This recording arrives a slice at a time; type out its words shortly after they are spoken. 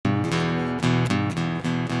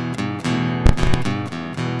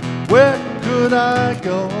Where could I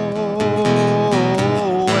go?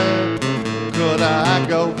 Where could I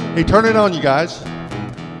go? Hey, turn it on, you guys.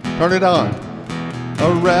 Turn it on.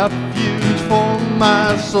 A refuge for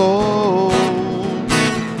my soul.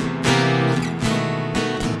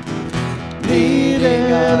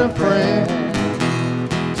 Needing a friend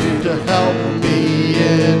to help me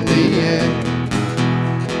in the end.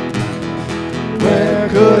 Where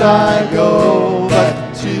could I go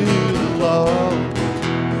but to the Lord?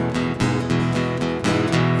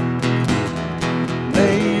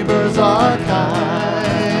 Neighbors are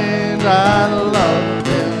kind, I love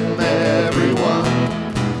them, everyone.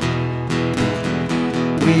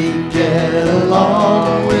 We get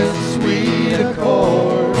along with sweet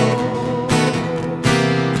accord.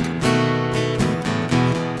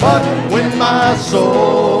 But when my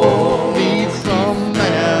soul needs some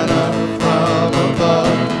manna from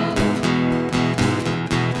above,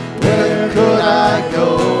 where could I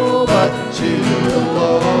go but to the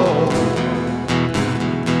Lord?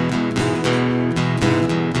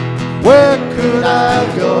 Where could I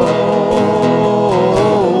go?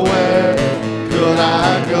 Where could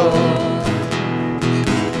I go?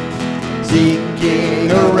 Seeking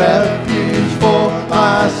a refuge for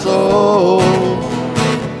my soul.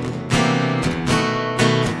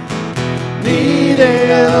 Needing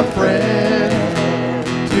a friend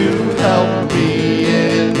to help me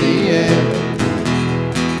in the end.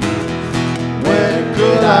 Where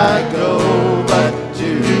could I go but to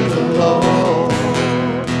the Lord?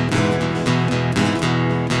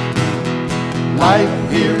 Life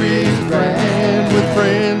here is grand with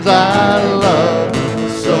friends I love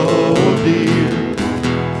so dear.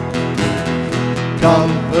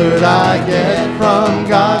 Comfort I get from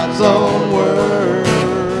God's own word.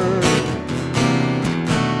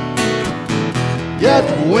 Yet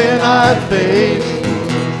when I face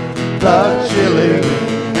the chilling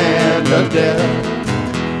hand of death,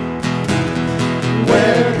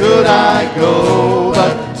 where could I go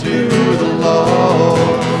but to the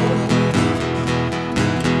Lord?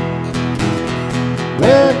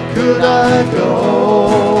 Where could I go?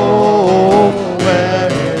 Where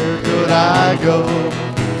could I go?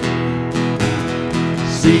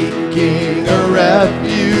 Seeking a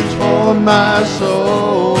refuge for my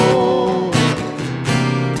soul.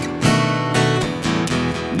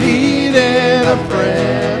 Needing a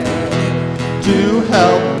friend to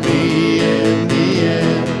help me in the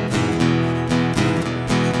end.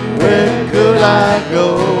 Where could I go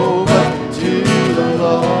but to the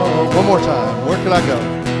Lord? One more time. Where could I go?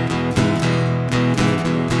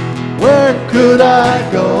 Where could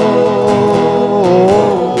I go?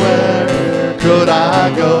 Where could I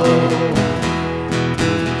go?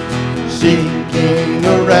 Seeking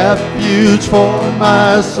a refuge for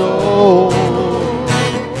my soul.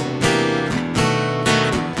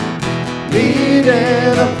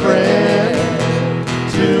 Needing a friend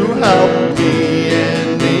to help me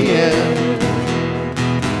in the end.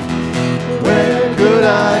 Where could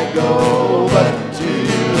I go but to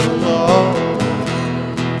the Lord?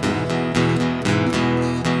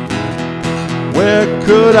 Where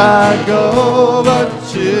could I go but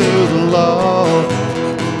to the Lord?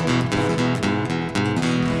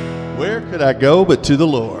 Where could I go but to the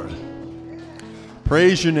Lord?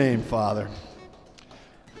 Praise your name, Father.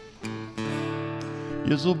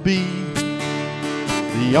 Yours will be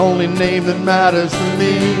the only name that matters to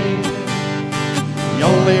me, the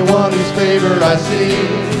only one whose favor I see,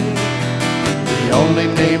 the only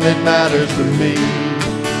name that matters to me.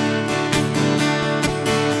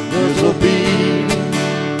 Yours will be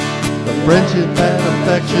the friendship and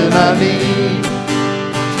affection I need,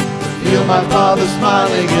 feel my Father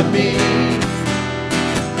smiling at me,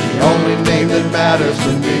 the only name that matters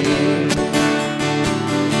to me.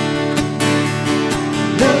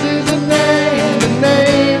 Yours is the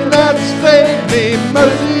name that saved me,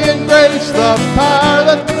 mercy and grace, the power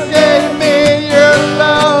that forgave me. Your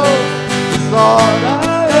love is all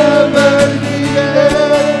I ever needed.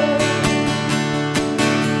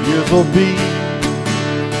 Yours will be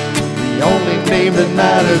the only name that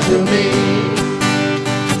matters to me,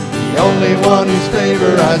 the only one whose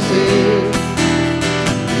favor I see,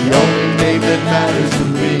 the only name that matters to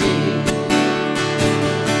me.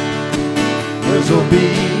 Yours will be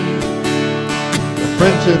the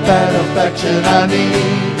friendship and affection I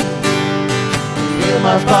need, feel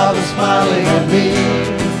my Father smiling at me,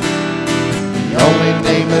 the only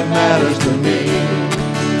name that matters to me.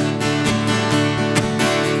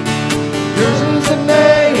 Yours is the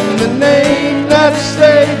name that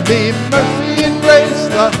saved me, mercy and grace,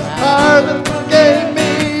 the power that forgave me.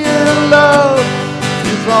 Your love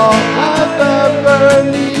is all I've ever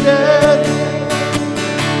needed.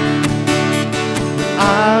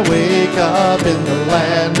 I wake up in the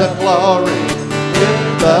land of glory,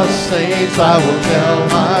 with the saints I will tell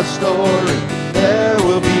my story. There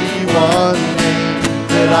will be one name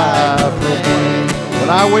that I proclaim. When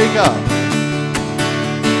I wake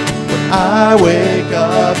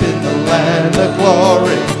up in the land of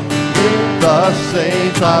glory, with the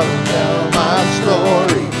saints I will tell my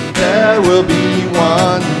story. There will be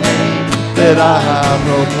one name that I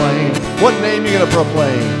proclaim. What name are you going to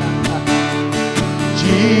proclaim?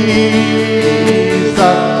 Jesus,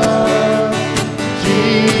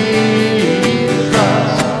 Jesus,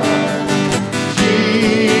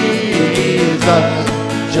 Jesus,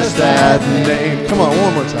 just that name. Come on,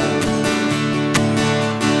 one more time.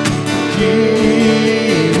 Jesus,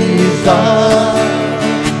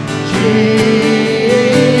 Jesus,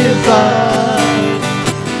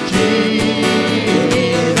 Jesus,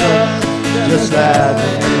 just that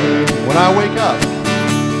name. When I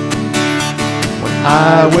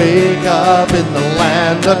wake up in the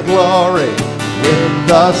land of glory, with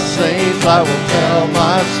the saints I will tell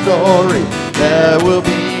my story. There will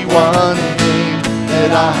be one name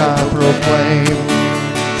that I proclaim.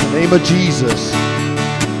 The name of Jesus.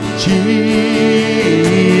 Jesus,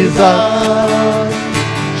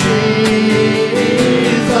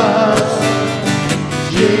 Jesus,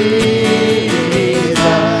 Jesus,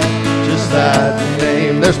 just that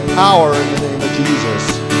name. There's power in the name of Jesus.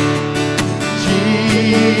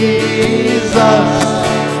 Jesus,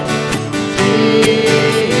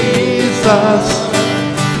 Jesus,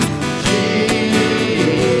 Jesus,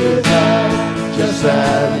 just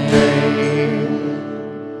that name.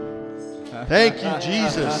 Thank you,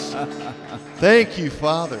 Jesus. Thank you,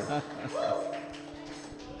 Father.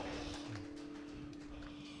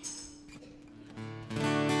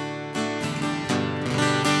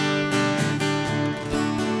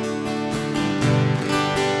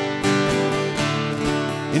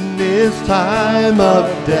 In this time of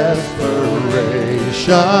desperation,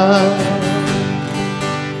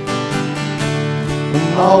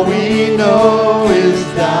 when all we know is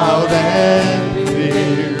doubt and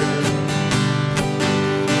fear,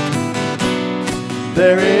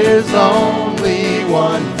 there is only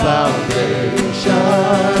one foundation.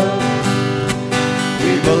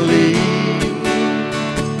 We believe,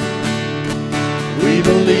 we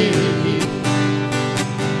believe.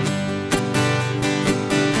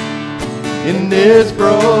 In this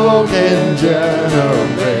broken generation,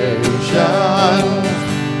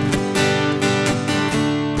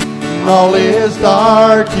 all is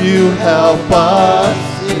dark, you help us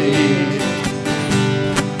see.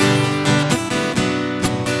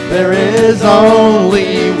 There is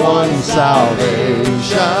only one salvation.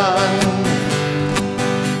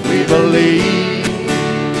 We believe,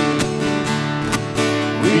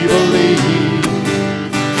 we believe,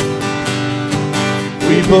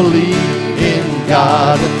 we believe in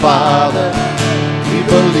God the Father. We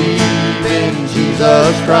believe in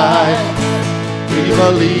Jesus Christ. We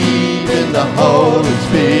believe in the Holy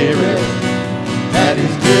Spirit, that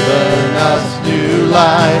He's given us new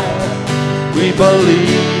life. We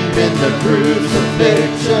believe in the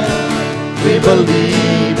crucifixion. We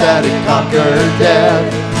believe that He conquered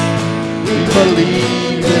death. We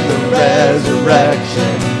believe in the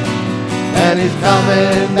resurrection, and He's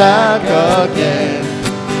coming back again.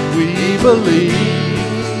 We believe.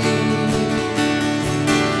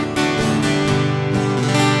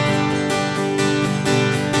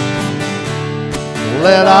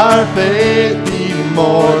 Let our faith be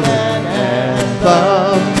more than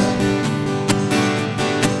anthems,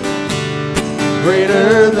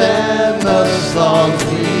 greater than the songs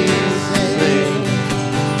we sing.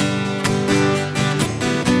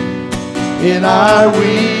 In our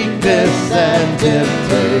weakness and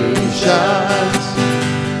temptations,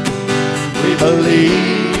 we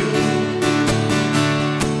believe,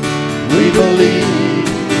 we believe,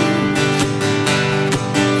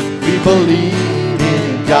 we believe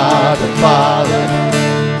in God the Father.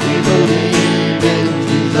 We believe in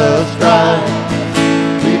Jesus Christ.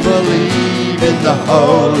 We believe in the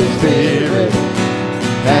Holy Spirit,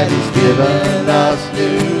 that He's given us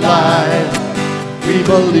new life. We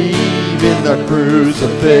believe in the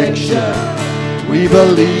crucifixion. We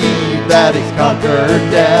believe that He's conquered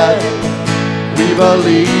death. We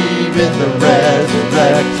believe in the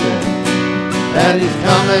resurrection, and He's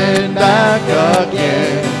coming back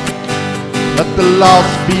again. Let the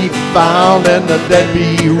lost be found and the dead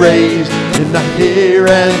be raised. In the here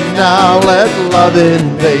and now, let love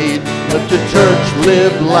invade. Let the church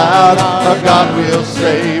live loud. Our God will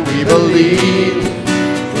say, we believe,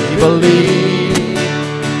 we believe.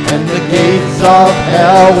 And the gates of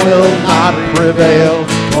hell will not prevail.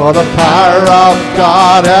 For the power of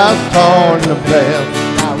God has torn the veil.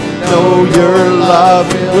 Now we know your love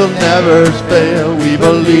will never fail. We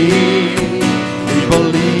believe, we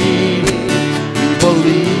believe, we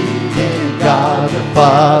believe in God the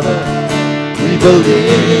Father. We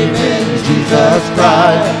believe in Jesus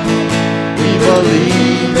Christ. We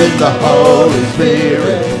believe in the Holy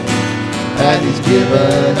Spirit, and He's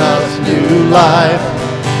given us new life.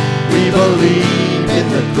 We believe in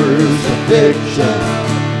the crucifixion.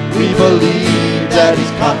 We believe that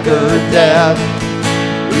He's conquered death.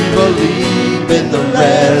 We believe in the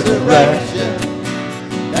resurrection,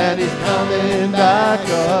 and He's coming back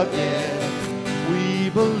again. We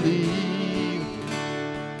believe.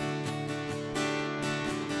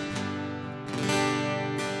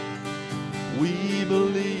 We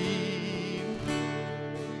believe.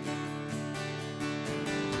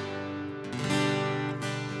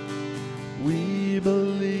 We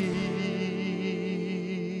believe.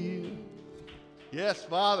 Yes,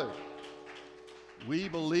 Father. We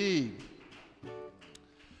believe.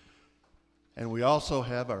 And we also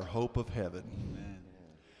have our hope of heaven. Amen.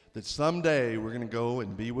 That someday we're going to go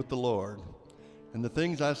and be with the Lord. And the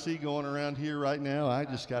things I see going around here right now, I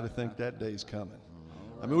just got to think that day's coming.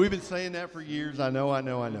 I mean, we've been saying that for years. I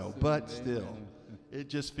know. But still, it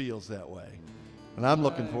just feels that way. And I'm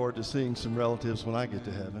looking forward to seeing some relatives when I get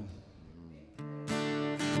to heaven.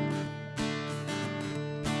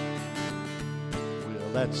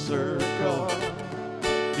 Will that circle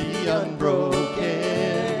be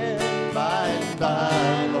unbroken by and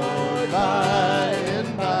by, Lord, by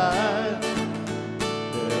and by?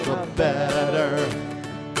 There's a better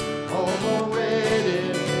home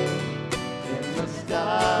awaiting in the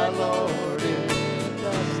sky, Lord, in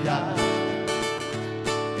the sky.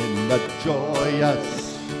 In the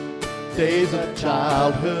joyous days of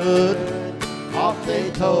childhood, oft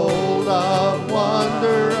they told of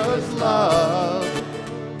wondrous love,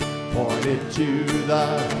 pointed to the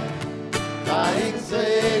dying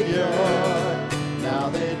Savior. Now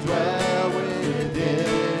they dwell with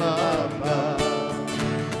Him above.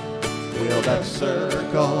 Will that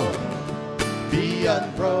circle be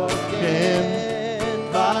unbroken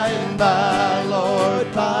by and by, Lord,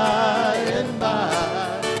 by and by?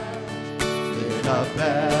 In a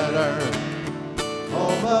better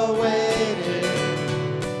home awaiting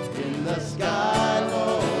in the sky,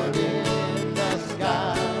 Lord, in the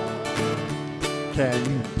sky. Can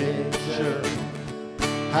you picture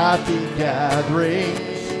happy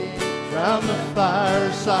gatherings round the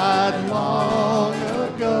fireside long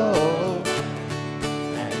ago?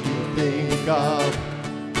 And you think of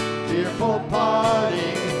fearful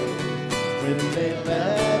parting when they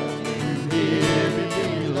left you here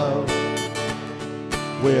below.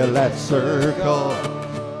 Will that circle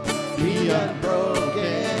be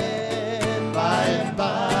unbroken by and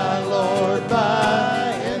by, Lord,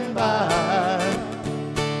 by and by?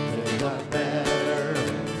 There's a better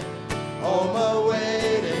home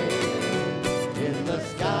awaiting in the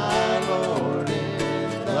sky, Lord,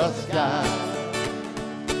 in the sky.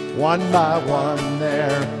 One by one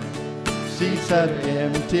their seats have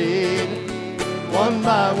emptied. One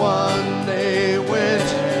by one they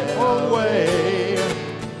went away.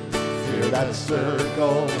 Here that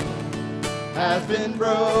circle has been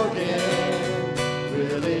broken.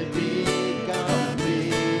 Will it be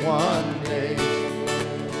complete one day?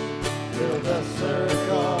 Will the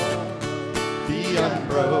circle be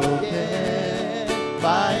unbroken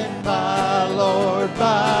by and by, Lord,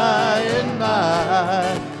 by and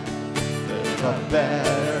by? There's a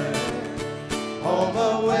better home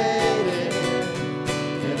awaiting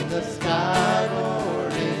in the sky,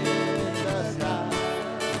 Lord, in the sky.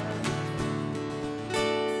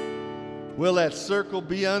 Will that circle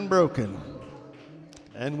be unbroken?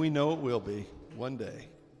 And we know it will be one day.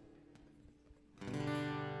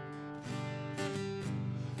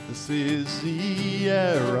 This is the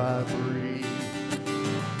air I breathe.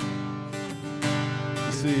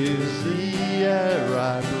 This is the air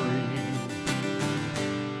I breathe.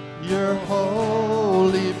 Your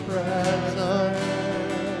holy presence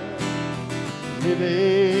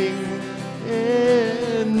living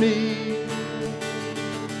in me.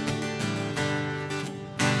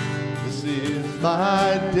 This is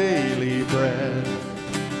my daily bread.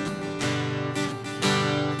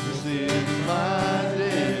 This is my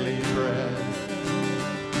daily bread.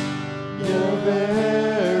 Your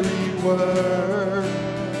very word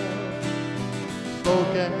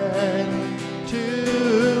spoken to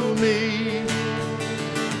me,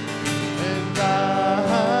 and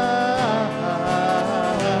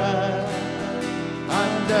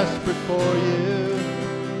I'm desperate for you,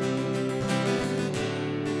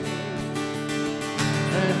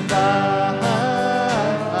 and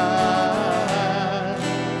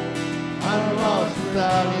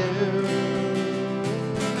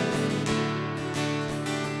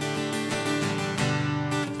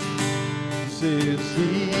This is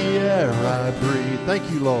the air I breathe.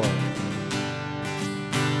 Thank you, Lord.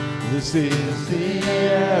 This is the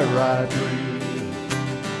air I breathe.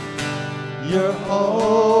 Your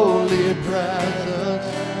holy presence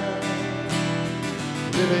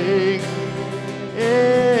living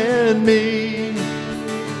in me.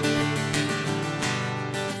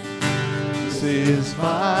 This is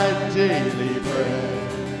my daily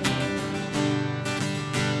bread.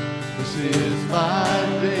 This is my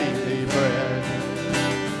daily bread.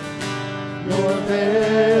 Your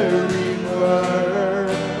very word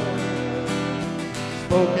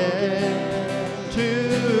spoken to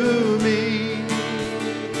me,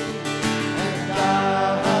 and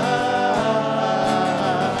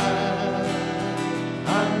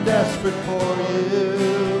I'm desperate for you,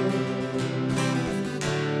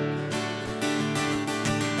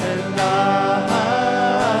 and I'm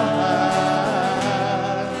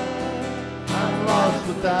lost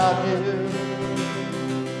without you.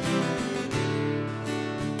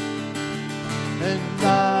 And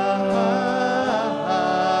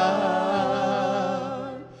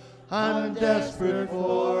I'm desperate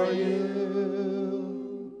for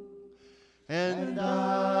you, and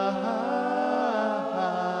I'm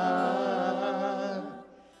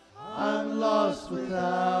lost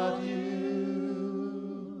without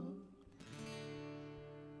you,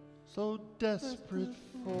 so desperate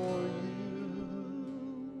for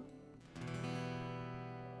you,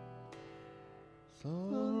 so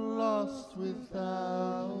lost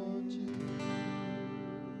without you.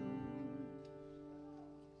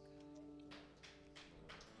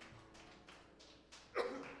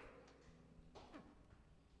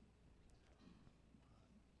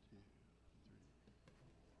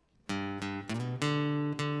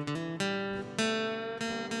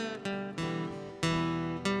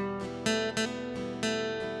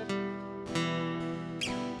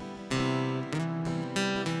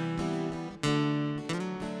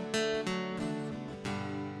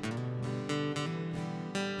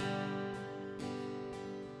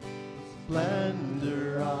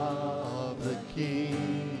 Splendor of the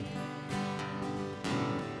King,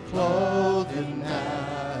 clothed in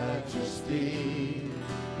majesty,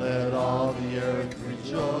 let all the earth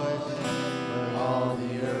rejoice, let all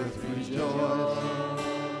the earth rejoice.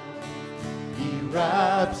 He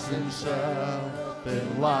wraps himself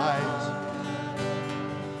in light,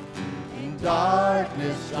 and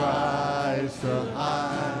darkness tries to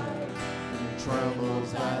hide, and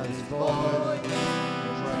trembles at his voice.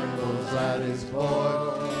 At his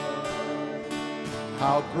voice.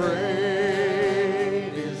 How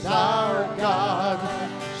great is our God?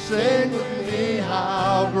 Sing with me,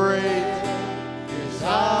 how great is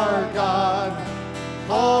our God?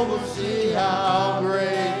 All will see how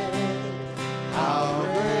great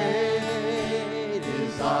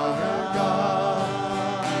is our God.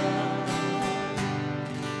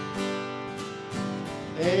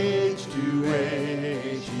 Age to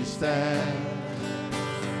age he stands.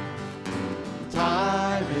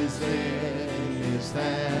 Time is in his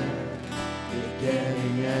hand,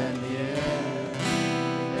 beginning and the end,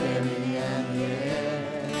 beginning and the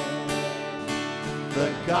end. The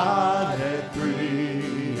Godhead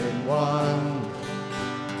 3 in 1,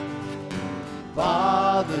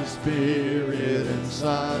 Father, Spirit, and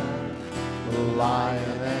Son, the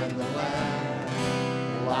Lion and the Lamb,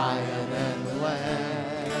 the Lion and the Lamb.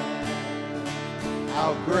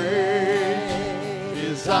 How great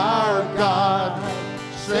is our God?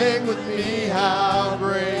 Sing with me, how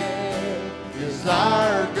great is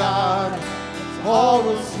our God? All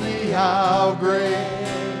will see how great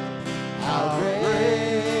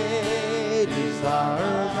is our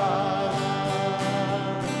God.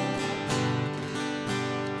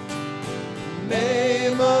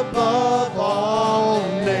 Name above all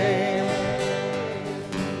names,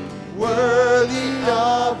 worthy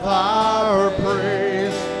of our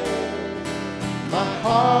praise. My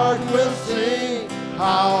heart will sing,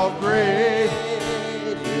 how great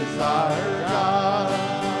is our God.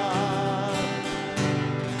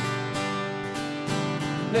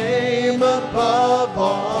 Name above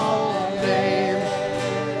all names,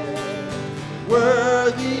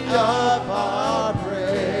 worthy of our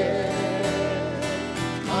praise.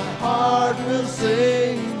 My heart will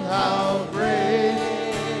sing, how great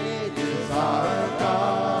is our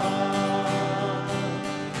God.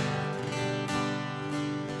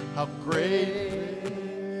 How great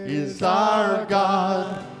is our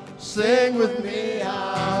God? Sing with me,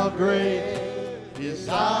 how great is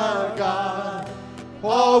our God?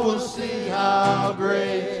 All will see how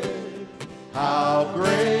great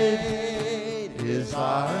is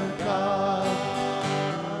our God.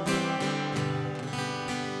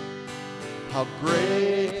 How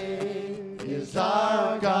great is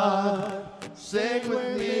our God. Sing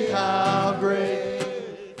with me, how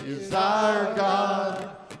great is our God.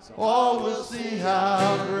 All will see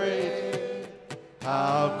how great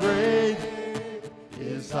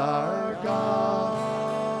is our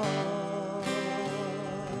God.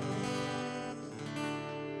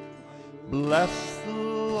 Bless the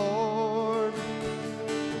Lord,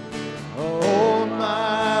 oh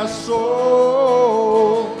my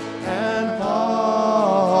soul, and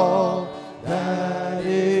all that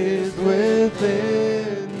is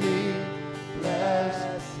within me.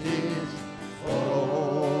 Bless his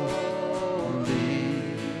holy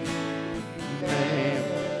name.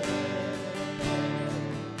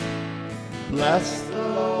 Bless the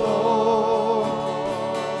Lord,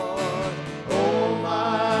 oh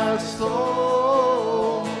my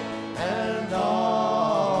soul, and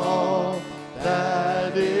all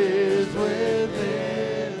that is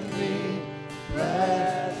within me.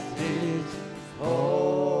 Bless his holy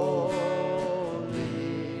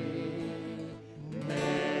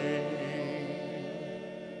name.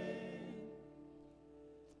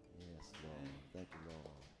 Yes, Lord. Thank you, Lord.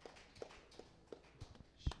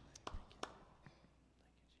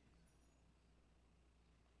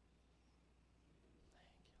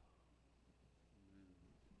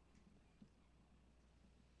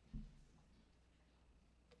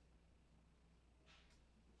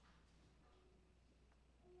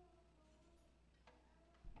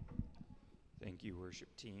 Thank you,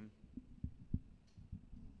 worship team.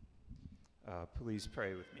 Please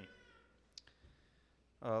pray with me.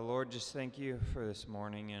 Lord, just thank you for this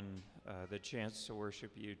morning and the chance to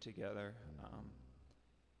worship you together.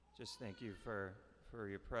 Just thank you for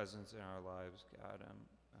your presence in our lives, God.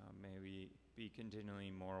 May we be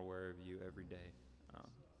continually more aware of you every day.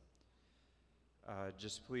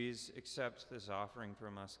 Just please accept this offering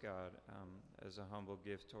from us, God, as a humble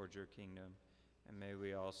gift towards your kingdom. And may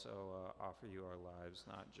we also offer you our lives,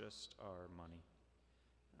 not just our money.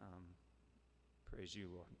 Praise you,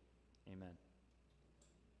 Lord. Amen.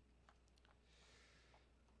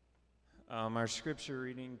 Our scripture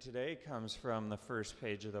reading today comes from the first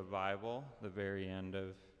page of the Bible, the very end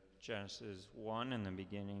of Genesis 1 and the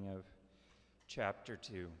beginning of chapter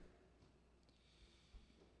 2.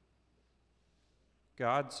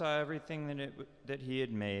 God saw everything that he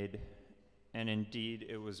had made, and indeed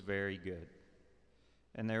it was very good.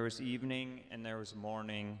 And there was evening, and there was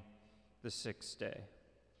morning, the sixth day.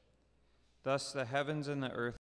 Thus the heavens and the earth